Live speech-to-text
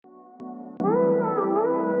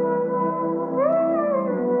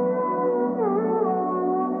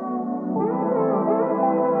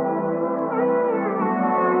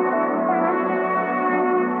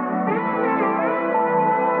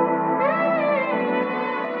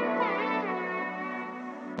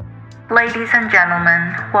Ladies and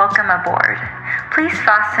gentlemen, welcome aboard. Please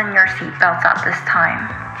fasten your seatbelts at this time.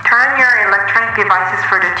 Turn your electronic devices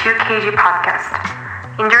for the 2KG podcast.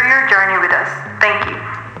 Enjoy your journey with us. Thank you.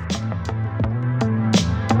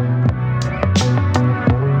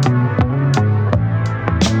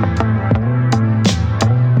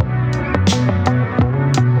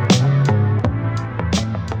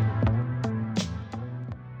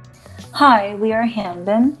 Hi, we are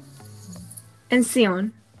Hanbin and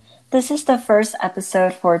Sion. This is the first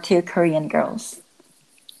episode for Two Korean Girls.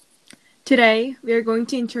 Today, we are going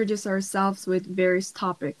to introduce ourselves with various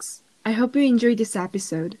topics. I hope you enjoy this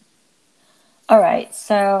episode. Alright,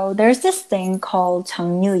 so there's this thing called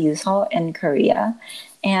정류 유서 in Korea.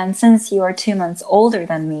 And since you are 2 months older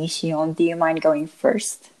than me, Sion, do you mind going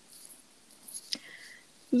first?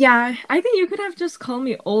 Yeah, I think you could have just called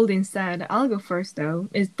me old instead. I'll go first though.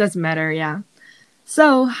 It doesn't matter, yeah.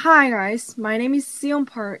 So, hi guys, my name is Sion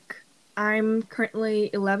Park. I'm currently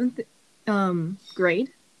 11th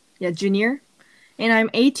grade, junior, and I'm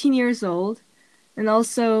 18 years old. And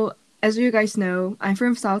also, as you guys know, I'm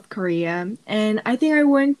from South Korea, and I think I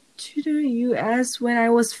went to the US when I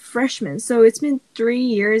was freshman. So it's been 3.5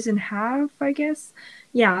 years, I guess.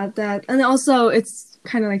 Yeah, that, and also it's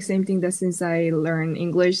kind of like same thing that since I learned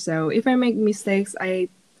English. So if I make mistakes, I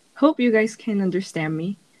hope you guys can understand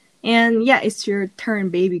me. And yeah, it's your turn,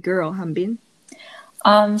 baby girl, Hanbin.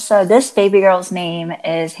 So this baby girl's name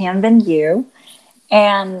is Hanbin Yu,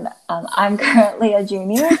 and I'm currently a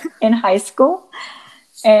junior in high school,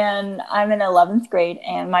 and I'm in 11th grade,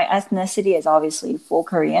 and my ethnicity is obviously full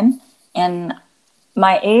Korean, and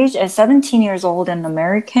my age is 17 years old in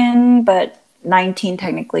American, but 19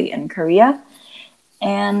 technically in Korea,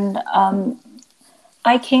 and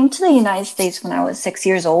I came to the United States when I was 6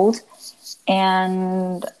 years old,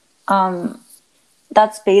 and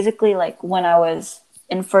that's basically like when I was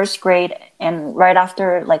in first grade, and right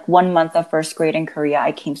after like 1 month of first grade in Korea,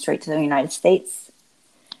 I came straight to the United States.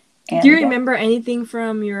 And, do you remember anything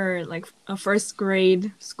from your like first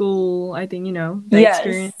grade school? I think the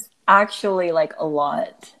experience. Actually, like a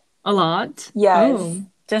lot. A lot? Yes. Oh.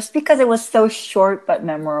 Just because it was so short but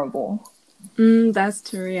memorable. That's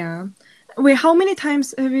true. Yeah. Wait, how many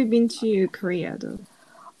times have you been to Korea though?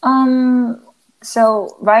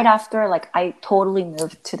 So right after, like, I totally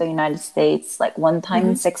moved to the United States, like one time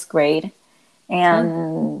in 6th grade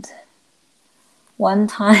and one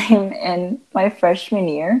time in my freshman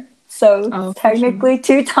year. So technically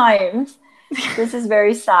 2 times. This is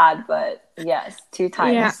very sad, but yes, 2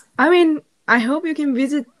 times. Yeah, I mean, I hope you can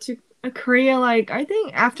visit to Korea, like, I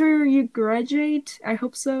think after you graduate. I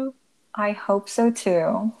hope so. I hope so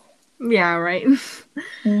too. Yeah, right.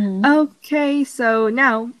 Okay, so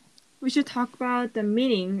now we should talk about the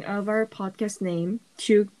meaning of our podcast name,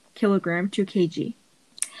 2 kilogram, 2 kg.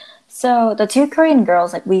 So the 2 Korean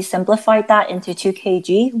girls, like, we simplified that into 2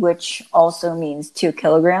 kg, which also means 2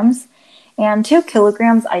 kilograms. And 2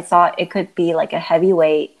 kilograms, I thought it could be like a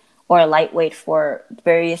heavyweight or a lightweight for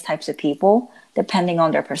various types of people, depending on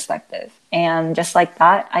their perspective. And just like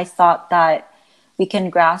that, I thought that we can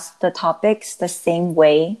grasp the topics the same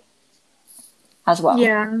way as well.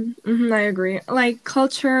 Yeah, I agree. Like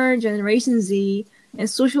culture, Generation Z, and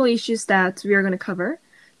social issues that we are going to cover,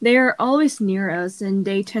 they are always near us, and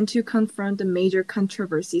they tend to confront the major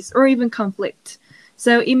controversies or even conflict.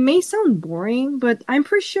 So it may sound boring, but I'm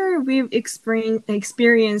pretty sure we've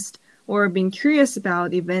experienced or been curious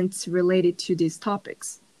about events related to these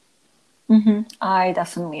topics. I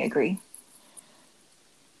definitely agree.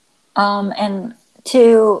 And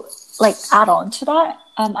to like add on to that,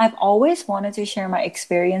 I've always wanted to share my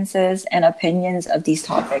experiences and opinions of these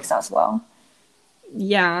topics as well.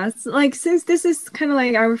 Yeah, it's like since this is kind of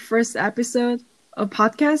like our first episode of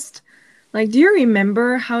podcast, like, do you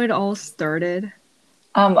remember how it all started?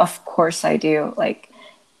 Of course I do. Like,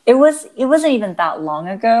 it wasn't even that long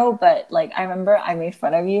ago, but like I remember I made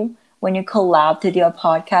fun of you when you collabed to do a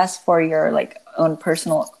podcast for your like own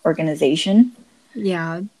personal organization.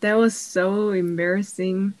 Yeah, that was so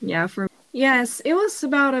embarrassing. Yeah, Yes, it was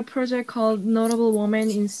about a project called Notable Women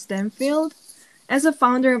in STEM Field. As a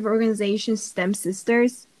founder of organization STEM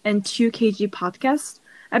Sisters and 2KG Podcast,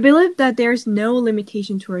 I believe that there's no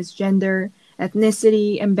limitation towards gender,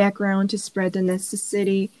 ethnicity, and background to spread the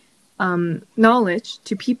necessary knowledge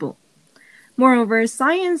to people. Moreover,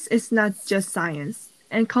 science is not just science,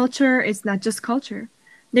 and culture is not just culture.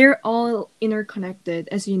 They're all interconnected,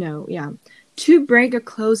 as you know, yeah. To break a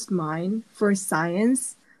closed mind for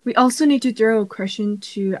science, we also need to throw a question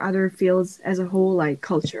to other fields as a whole, like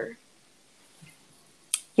culture.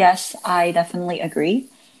 Yes, I definitely agree.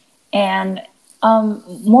 And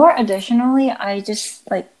more additionally, I just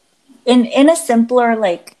like in a simpler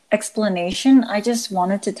like explanation, I just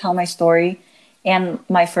wanted to tell my story and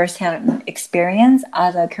my firsthand experience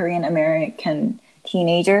as a Korean American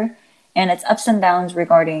teenager and its ups and downs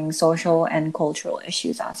regarding social and cultural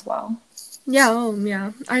issues as well. Yeah,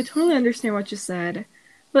 yeah. I totally understand what you said.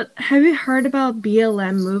 But have you heard about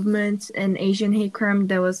BLM movement and Asian hate crime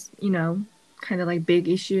that was, kind of like big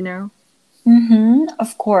issue now? Mm-hmm,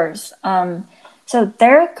 of course. So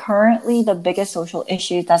they're currently the biggest social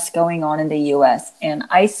issue that's going on in the US. And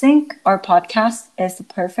I think our podcast is the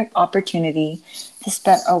perfect opportunity to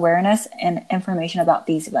spread awareness and information about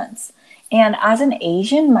these events. And as an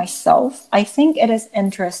Asian myself, I think it is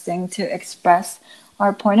interesting to express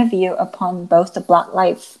our point of view upon both the Black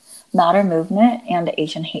Lives Matter movement and the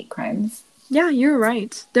Asian hate crimes. Yeah, you're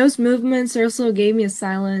right. Those movements also gave me a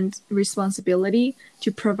silent responsibility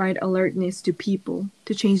to provide alertness to people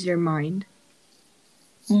to change their mind.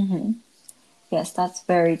 Mm-hmm. Yes, that's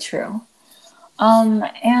very true.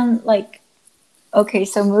 And like, okay,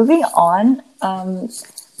 so moving on,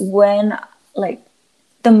 when like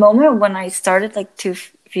the moment when I started like to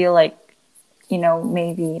feel like,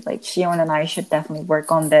 maybe like Shion and I should definitely work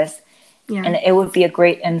on this Yeah. and it would be a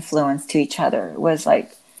great influence to each other was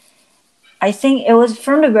like, I think it was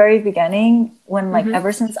from the very beginning when like Mm-hmm.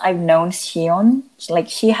 ever since I've known Shion, like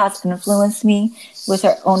she has influenced me with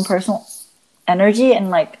her own personal energy and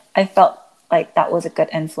like I felt like that was a good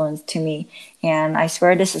influence to me and I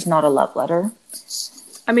swear this is not a love letter.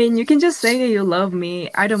 I mean, you can just say that you love me.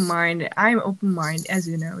 I don't mind. I'm open minded, as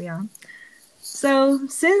you know, yeah. So,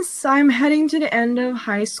 since I'm heading to the end of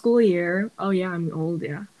high school year, oh yeah, I'm old,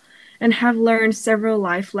 yeah, and have learned several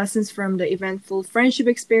life lessons from the eventful friendship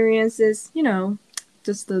experiences,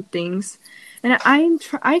 just the things. And I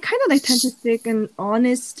kind of like tend to seek an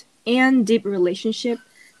honest and deep relationship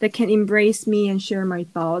that can embrace me and share my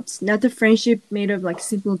thoughts, not the friendship made of like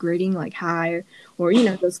simple greeting like hi or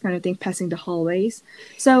those kind of things passing the hallways.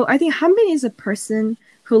 So I think Hanbin is a person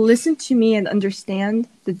who listen to me and understand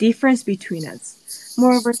the difference between us.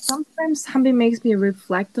 Moreover, sometimes Hanbin makes me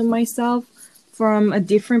reflect on myself from a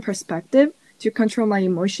different perspective to control my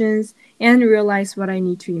emotions and realize what I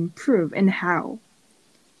need to improve and how.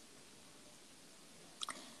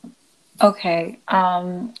 Okay.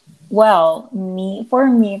 Well, for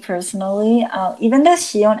me personally, even though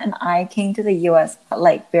Shion and I came to the US at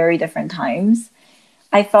like very different times,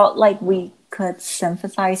 I felt like we could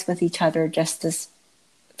sympathize with each other just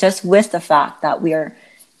with the fact that we are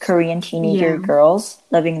Korean teenager Yeah. girls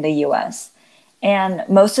living in the US. And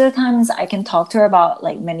most of the times I can talk to her about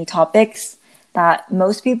like many topics that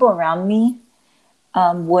most people around me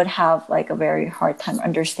would have like a very hard time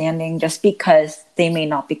understanding just because they may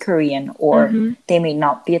not be Korean or Mm-hmm. they may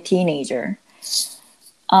not be a teenager.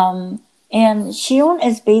 And Shion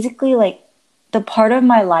is basically like the part of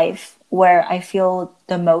my life where I feel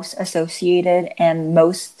the most associated and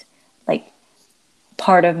most like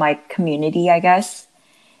part of my community, I guess.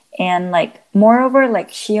 And like moreover, like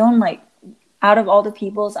Shion, like out of all the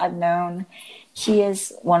peoples I've known, she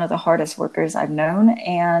is one of the hardest workers I've known.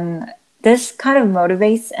 And this kind of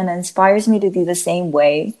motivates and inspires me to do the same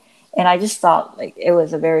way. And I just thought like it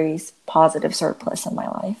was a very positive surplus in my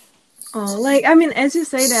life. Oh, like I mean, as you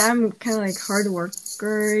say that I'm kind of like hard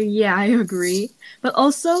worker. Yeah, I agree. But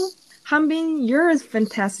also, Hanbin, you're a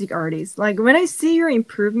fantastic artist. Like when I see your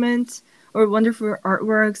improvement or wonderful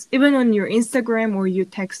artworks, even on your Instagram, or you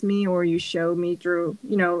text me, or you show me through,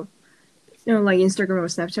 like Instagram or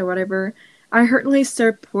Snapchat, whatever. I heartily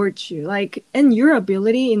support you. Like, and your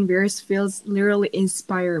ability in various fields literally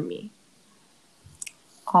inspire me.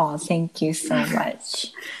 Oh, thank you so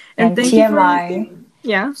much. And And thank you for TMI, listening.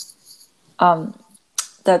 Yeah. um,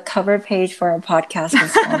 the cover page for our podcast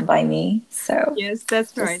was filmed by me. So Yes,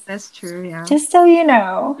 that's right. just That's true. Yeah. just so you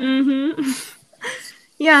know. Mm-hmm.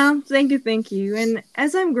 Yeah, thank you, thank you. And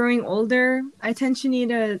as I'm growing older, I tend to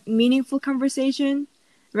need a meaningful conversation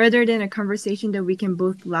rather than a conversation that we can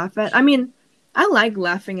both laugh at. I mean, I like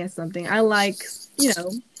laughing at something. I like,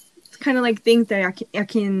 kind of like things that I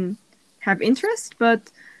can have interest, but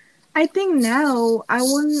I think now I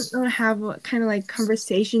want to have a kind of like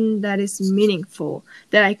conversation that is meaningful,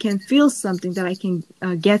 that I can feel something, that I can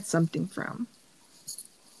get something from.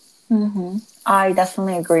 Hmm. I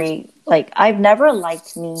definitely agree. Like, I've never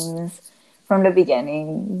liked memes from the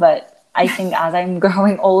beginning, but I think as I'm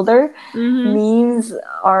growing older, Mm-hmm. memes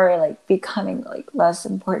are like becoming like less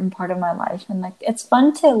important part of my life, and like it's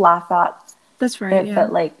fun to laugh at That's right, it, yeah.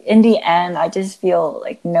 but like in the end, I just feel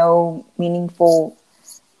like no meaningful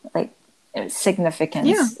like Yeah,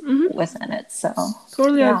 significance mm-hmm. within it. So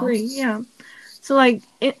Totally yeah. agree, yeah. So, like,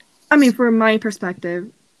 I mean, from my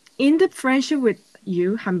perspective, in the friendship with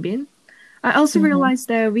you, Hanbin, I also Mm-hmm. realized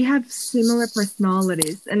that we have similar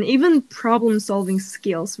personalities and even problem solving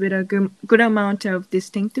skills with a good amount of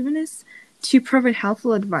distinctiveness to provide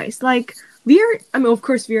helpful advice. Like, I mean, of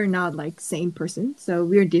course, we are not like same person, so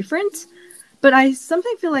we're different. But I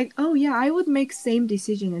sometimes feel like, oh yeah, I would make same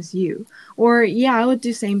decision as you, or yeah, I would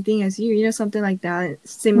do same thing as you. You know, something like that.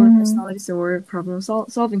 Similar Mm-hmm. personalities or problem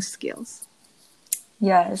solving skills.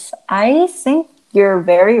 Yes, I think you're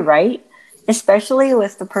very right, especially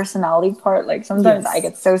with the personality part. Like sometimes I Yes.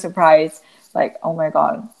 get so surprised, like, oh my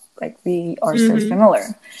God, like we are so Mm-hmm. similar.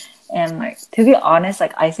 And like to be honest,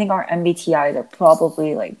 like I think our MBTIs are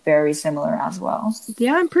probably like very similar as well.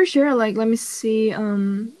 Yeah, I'm pretty sure. Like, let me see.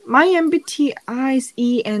 My MBTI is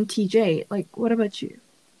ENTJ. Like, what about you?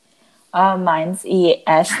 Mine's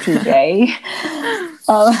ESTJ.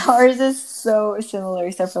 Ours is so similar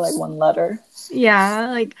except for like one letter. Yeah,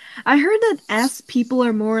 like I heard that S people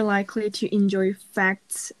are more likely to enjoy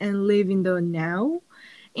facts and live in the now,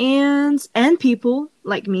 and people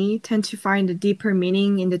like me tend to find a deeper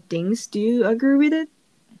meaning in the things. Do you agree with it?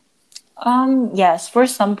 Yes, for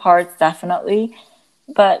some parts definitely,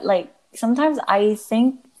 but like sometimes I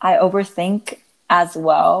think I overthink as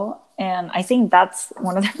well, and I think that's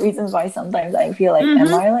one of the reasons why sometimes I feel like, am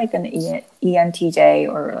Mm-hmm. I like an ENTJ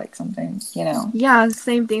or like something, you know? Yeah,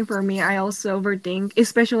 same thing for me. I also overthink,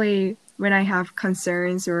 especially when I have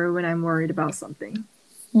concerns or when I'm worried about something.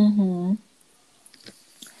 Mm-hmm.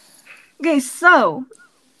 Okay, so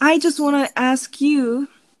I just want to ask you,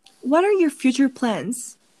 what are your future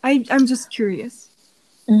plans? I'm just curious.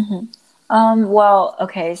 Mm-hmm. Well,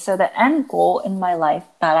 okay, so the end goal in my life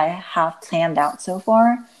that I have planned out so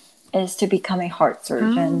far is to become a heart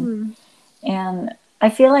surgeon. Oh, And I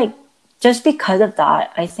feel like just because of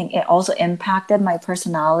that, I think it also impacted my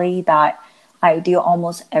personality that I do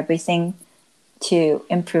almost everything to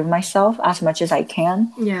improve myself as much as I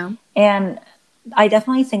can. yeah. And I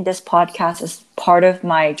definitely think this podcast is part of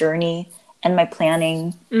my journey and my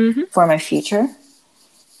planning Mm-hmm. for my future.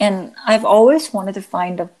 And I've always wanted to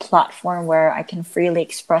find a platform where I can freely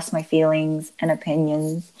express my feelings and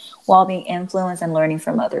opinions while being influenced and learning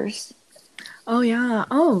from others. Oh yeah.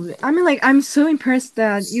 Oh, I mean, like I'm so impressed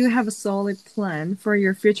that you have a solid plan for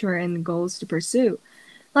your future and goals to pursue.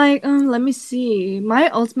 Like, let me see. My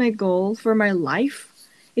ultimate goal for my life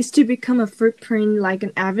is to become a footprint, like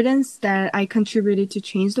an evidence that I contributed to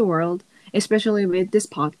change the world, especially with this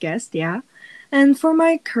podcast. Yeah. And for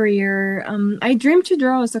my career, I dream to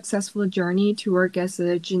draw a successful journey to work as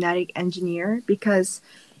a genetic engineer because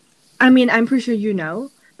I mean, I'm pretty sure you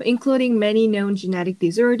know, but including many known genetic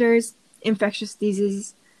disorders, infectious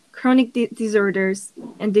diseases, chronic disorders,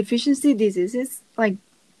 and deficiency diseases, like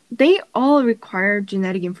they all require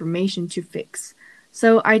genetic information to fix.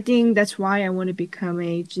 So I think that's why I want to become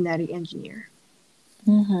a genetic engineer.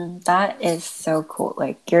 That is so cool.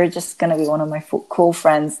 Like, you're just gonna be one of my cool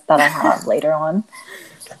friends that I have later on.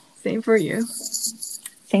 Same for you.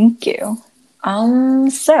 Thank you.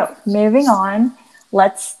 So moving on,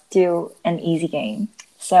 let's do an easy game.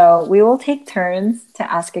 So we will take turns to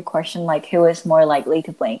ask a question like who is more likely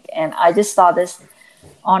to blink. And I just saw this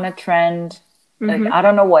on a trend, like Mm-hmm. I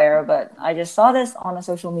don't know where, but I just saw this on a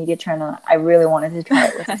social media trend and I really wanted to try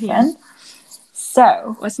it with a Yeah. friend.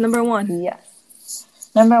 So What's number one? yes.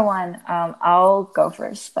 Number one, I'll go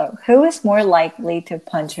first. So who is more likely to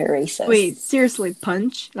punch a racist? Wait, seriously,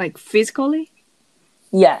 punch? Like physically?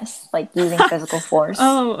 Yes, like using physical force.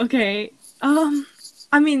 Oh, okay. Um,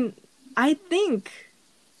 I mean, I think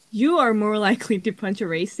you are more likely to punch a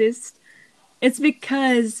racist. It's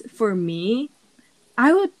because for me,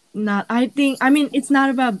 I would not. I think. I mean, it's not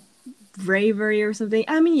about bravery or something.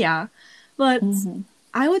 I mean, yeah, but Mm-hmm.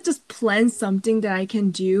 I would just plan something that I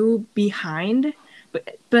can do behind.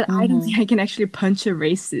 But I don't Mm-hmm. think I can actually punch a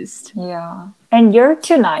racist. Yeah. And you're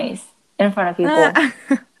too nice in front of people. Uh,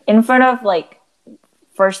 In front of like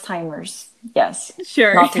first timers. Yes.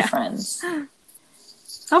 sure. Not to Yeah. friends.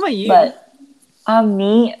 How about you? But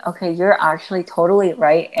me, okay, you're actually totally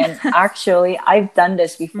right. And actually, I've done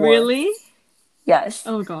this before. Really? Yes.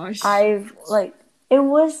 Oh gosh. I've like, it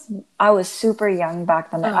was, I was super young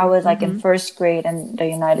back then. I Oh. was like in Mm-hmm. first grade in the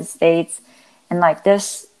United States. And like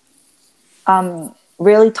this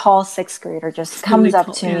really tall sixth grader just Really comes up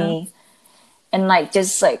tall. to Yeah. me and like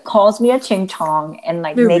just like calls me a ching chong and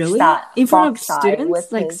like Wait, makes really? that In front of fox eye with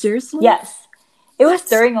students? Like his seriously? yes. It was What?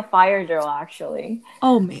 during a fire drill actually.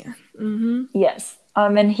 Oh man. Mm-hmm. Yes.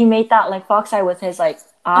 And he made that like fox eye with his like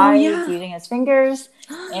Oh eyes yeah. using his fingers.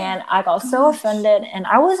 And I got so Gosh. offended and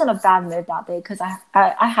I was in a bad mood that day because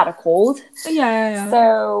I had a cold. Yeah, yeah, yeah.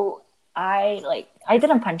 So I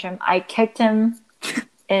didn't punch him. I kicked him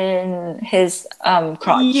in his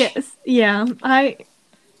crotch. Yes, yeah. I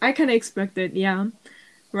kind of expected, yeah.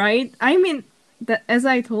 Right? I mean, that as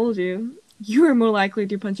I told you, you are more likely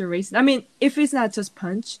to punch a racist. I mean, if it's not just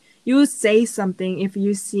punch, you would say something if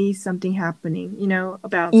you see something happening,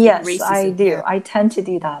 about Yes, I racism. do. Yeah. I tend to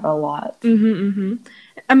do that a lot.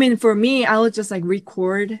 I mean, for me, I would just like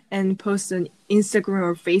record and post on Instagram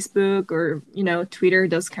or Facebook or, Twitter,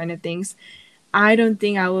 those kind of things. I don't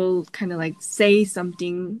think I will kind of like say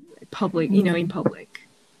something public, in public.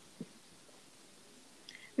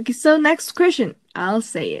 Okay, so next question. I'll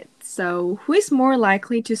say it. So, who is more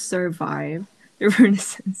likely to survive the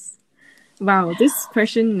Renaissance? Wow, this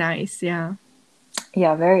question nice. Yeah.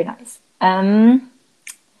 Yeah, very nice.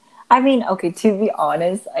 I mean, okay, to be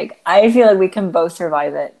honest, like I feel like we can both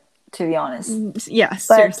survive it, to be honest. Yeah, But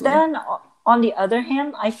seriously. then on the other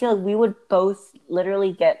hand, I feel like we would both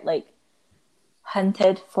literally get like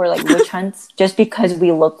hunted for like witch hunts just because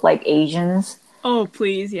we look like Asians Oh,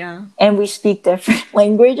 please, yeah. and we speak different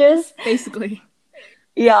languages. Basically.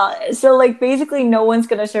 Yeah, so like basically no one's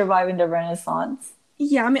gonna survive in the Renaissance.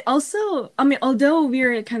 Yeah, although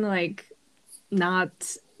we're kind of like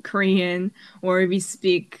not Korean or we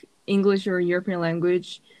speak English or European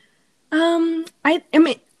language, I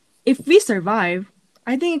mean, if we survive,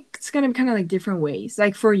 I think it's gonna be kind of like different ways.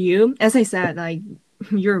 Like for you, as I said, like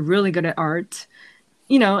you're really good at art,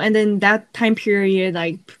 and then that time period,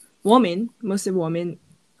 like mostly women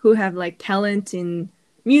who have like talent in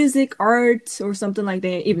music, art, or something like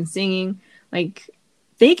that, even singing, like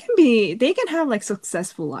they can have like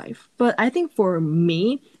successful life. But I think for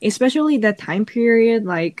me, especially that time period,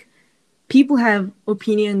 like people have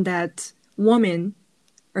opinion that women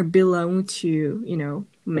or belong to,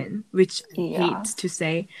 men, which I hate Yeah. to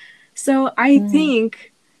say. So I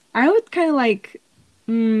think I would kind of like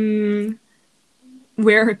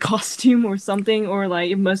wear a costume or something, or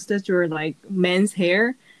like a mustache or like men's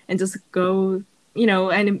hair, and just go,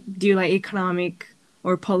 and do like economic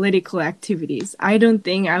or political activities. I don't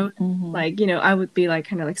think I would like, I would be like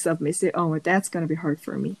kind of like submissive. Oh, that's gonna be hard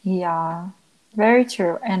for me. Yeah, very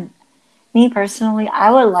true. And me personally, I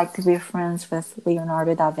would like to be friends with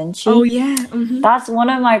Leonardo da Oh Vinci. yeah. That's one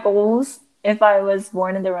of my goals if I was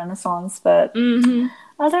born in the Renaissance. But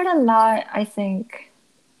other than that, I think,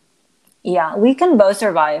 yeah, we can both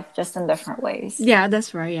survive just in different ways. Yeah,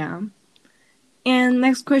 that's right. Yeah. And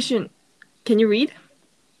next question. Can you read?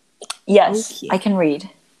 Yes, I Okay. can read.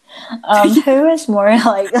 Who is more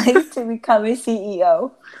likely to become a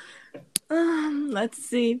CEO? Let's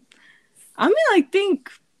see. I mean, I think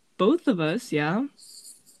both of us, yeah.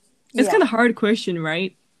 It's kind Yeah. of hard question,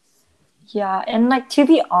 right? Yeah, and like to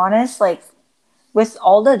be honest, like with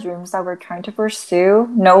all the dreams that we're trying to pursue,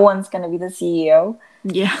 no one's gonna be the CEO.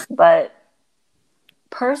 Yeah. But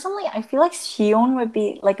personally, I feel like Sion would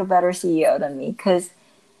be like a better CEO than me because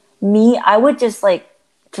me, I would just like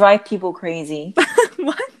drive people crazy.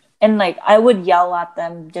 What? And like I would yell at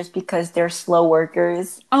them just because they're slow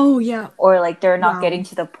workers Oh, yeah. or like they're not Wow. getting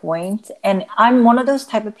to the point. And I'm one of those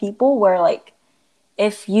type of people where like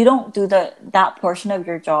if you don't do that portion of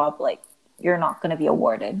your job, like you're not gonna be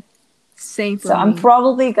awarded. Same for So I'm me.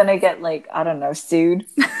 probably gonna get like, I don't know, sued.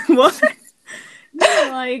 What? No,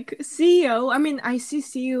 like CEO. I mean, I see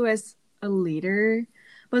CEO as a leader,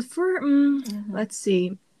 but for let's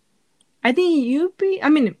see. I think you be. I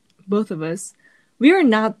mean, both of us, we are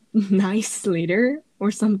not nice leader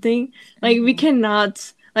or something. Like we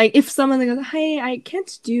cannot. Like if someone goes, "Hey, I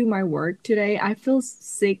can't do my work today. I feel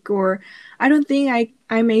sick," or "I don't think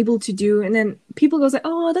I'm able to do," and then people goes like,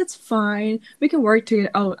 "Oh, that's fine. We can work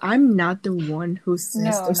together." Oh, I'm not the one who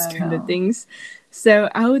says No, those no, kind of no. things. So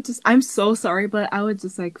I would just. I'm so sorry, but I would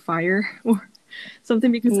just like fire or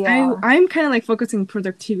something because Yeah. I'm kind of like focusing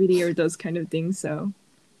productivity or those kind of things. So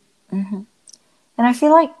And I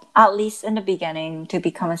feel like at least in the beginning to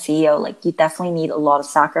become a CEO, like you definitely need a lot of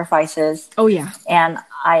sacrifices. oh yeah. And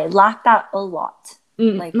I lack that a lot.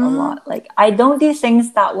 Like a Mm-mm. lot. Like I don't do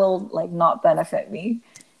things that will like not benefit me.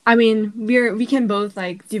 I mean, we can both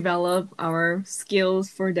like develop our skills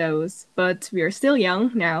for those, but we are still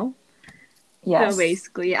young now. So Yes.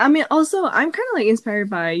 basically, I mean, also I'm kind of like inspired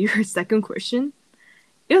by your second question.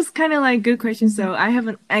 It was kind of like good question. So I have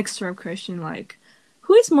an extra question like,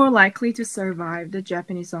 who is more likely to survive the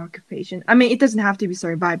Japanese occupation? I mean, it doesn't have to be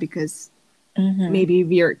survive because maybe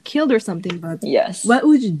we are killed or something, but Yes. what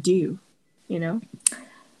would you do? You know?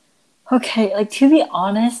 Okay, like to be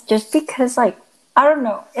honest, just because like I don't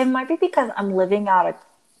know, it might be because I'm living out of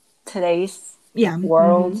today's Yeah. like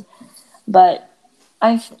world, but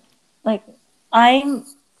I've like I'm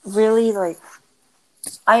really like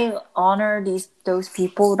I honor those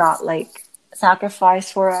people that like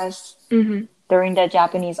sacrificed for us Mm-hmm. during the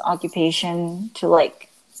Japanese occupation to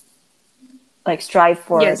like strive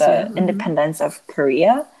for Yes, yeah. the Mm-hmm. independence of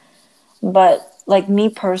Korea. But like me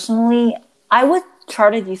personally, I would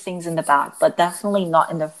try to do things in the back, but definitely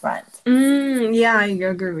not in the front. Yeah, I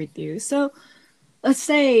agree with you. So let's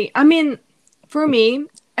say, I mean, for me,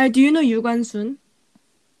 do you know Yu Sun?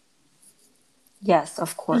 Yes,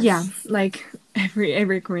 of Yeah, course. like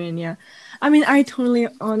every Korean, yeah. I mean, I totally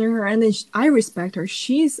honor her and then I respect her.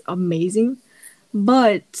 She's amazing.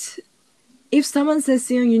 But if someone says,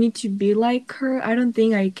 you know, you need to be like her, I don't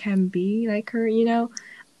think I can be like her, you know?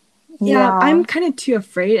 Yeah, I'm Yeah, kind of too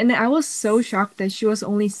afraid. And I was so shocked that she was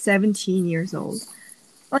only 17 years old.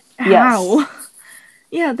 Like, yes. how?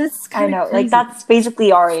 Yeah, that's I kind of know. Like crazy. that's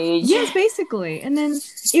basically our age. Yes, basically. And then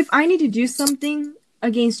if I need to do something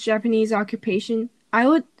against Japanese occupation, I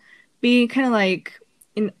would be kind of like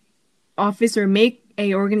in office or make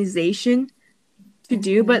a organization to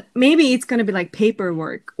do, Hmm. but maybe it's gonna be like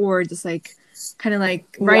paperwork or just like kind of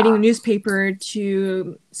like writing a Yeah. newspaper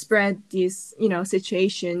to spread this, you know,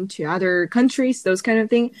 situation to other countries, those kind of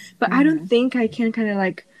thing. But I don't Hmm. think I can kind of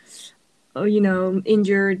like, oh, you know,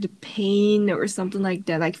 endure the pain or something like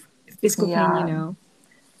that, like physical pain, you Yeah. know.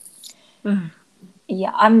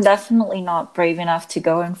 Yeah, I'm definitely not brave enough to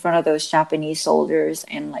go in front of those Japanese soldiers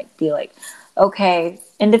and like be like, okay,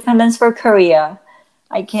 independence for Korea.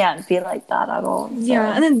 I can't be like that at all.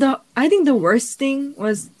 Yeah, and So, then the I think the worst thing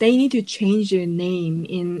was they need to change their name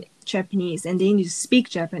in Japanese and they need to speak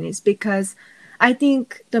Japanese because I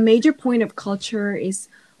think the major point of culture is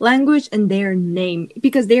language and their name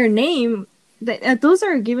because their name those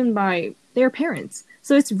are given by their parents.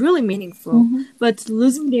 So it's really meaningful. hmm, But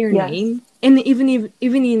losing their yes, name and even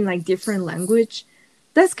in like different language,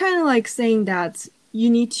 that's kind of like saying that you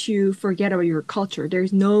need to forget about your culture.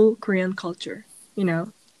 There's no Korean culture, you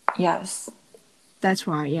know. yes, That's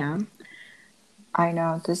why, yeah. I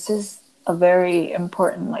know. This is a very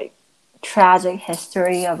important, like, tragic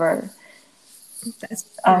history of our That's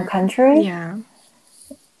very, country. yeah.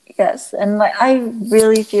 Yes, and like I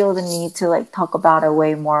really feel the need to like talk about it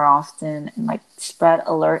way more often and like spread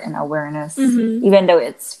alert and awareness, Mm-hmm. even though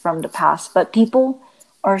it's from the past. But people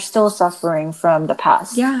are still suffering from the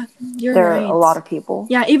past. Yeah, you're There are a right. lot of people.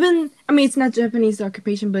 Yeah, even, I mean, it's not Japanese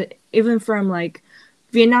occupation, but even from like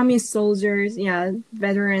Vietnamese soldiers, yeah,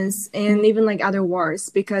 veterans, and even like other wars,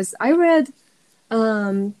 because I read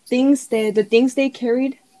the things they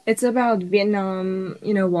carried, it's about Vietnam,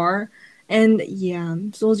 you know, war. And yeah,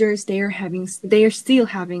 soldiers they are still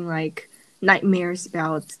having like nightmares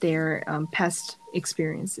about their past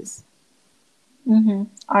experiences. Hmm.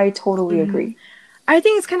 I totally Mm-hmm. agree. I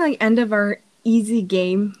think it's kind of like end of our easy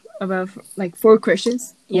game about like four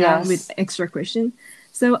questions. Yeah, with Yes, extra question.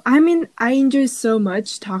 So I mean, I enjoyed so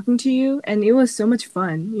much talking to you, and it was so much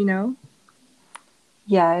fun. You know.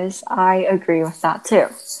 yes, I agree with that too.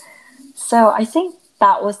 So I think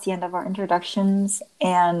that was the end of our introductions,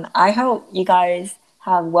 and I hope you guys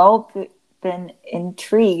have been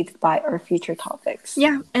intrigued by our future topics.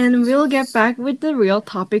 Yeah, and we'll get back with the real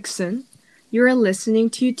topic soon. You're listening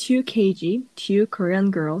to 2KG, 2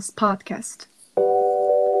 Korean Girls podcast.